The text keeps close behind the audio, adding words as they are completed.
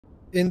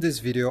In this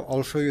video,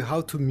 I'll show you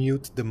how to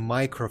mute the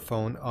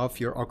microphone of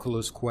your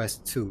Oculus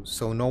Quest 2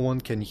 so no one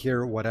can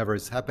hear whatever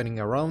is happening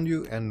around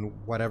you and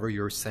whatever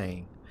you're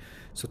saying.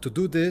 So to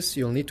do this,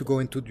 you'll need to go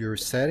into your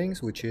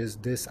settings, which is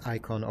this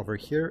icon over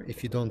here.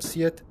 If you don't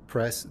see it,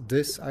 press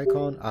this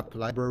icon, App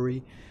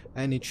Library,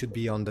 and it should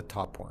be on the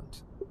top one.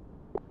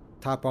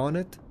 Tap on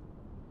it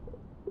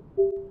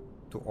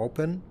to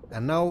open,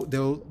 and now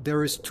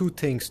there is two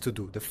things to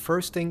do. The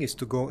first thing is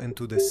to go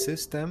into the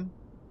system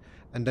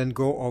and then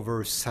go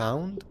over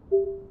sound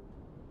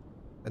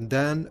and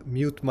then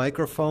mute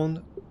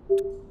microphone,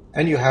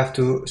 and you have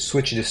to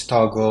switch this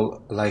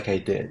toggle like I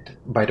did.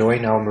 By the way,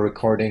 now I'm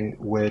recording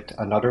with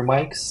another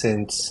mic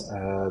since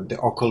the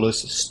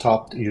Oculus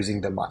stopped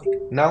using the mic.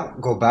 Now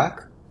go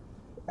back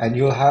and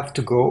you'll have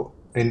to go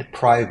in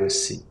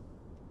privacy,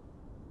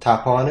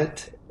 tap on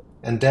it,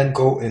 and then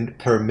go in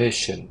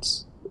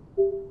permissions,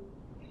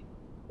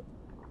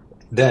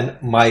 then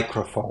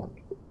microphone.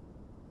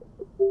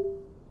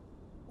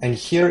 And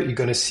here you're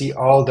going to see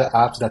all the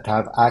apps that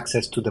have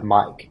access to the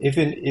mic.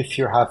 Even if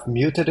you have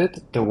muted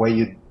it the way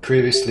you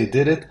previously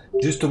did it,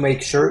 just to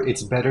make sure,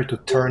 it's better to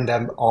turn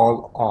them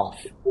all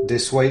off.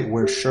 This way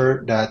we're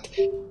sure that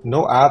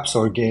no apps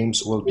or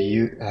games will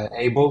be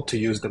able to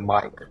use the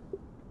mic.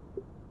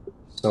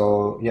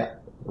 So yeah,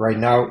 right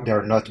now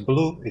they're not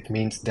blue, it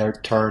means they're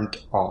turned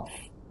off.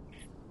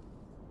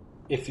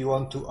 If you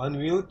want to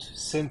unmute,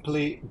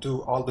 simply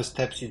do all the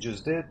steps you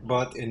just did,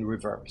 but in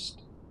reverse.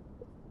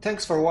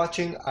 Thanks for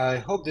watching. I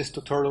hope this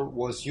tutorial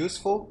was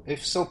useful.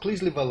 If so,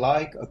 please leave a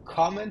like, a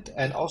comment,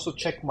 and also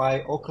check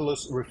my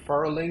Oculus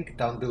referral link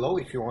down below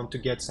if you want to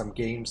get some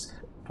games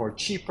for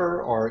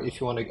cheaper, or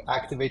if you want to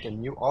activate a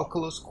new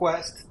Oculus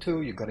Quest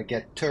 2, you're gonna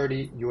get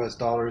 $30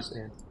 US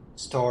in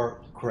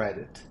store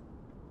credit.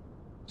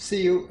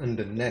 See you in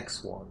the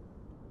next one.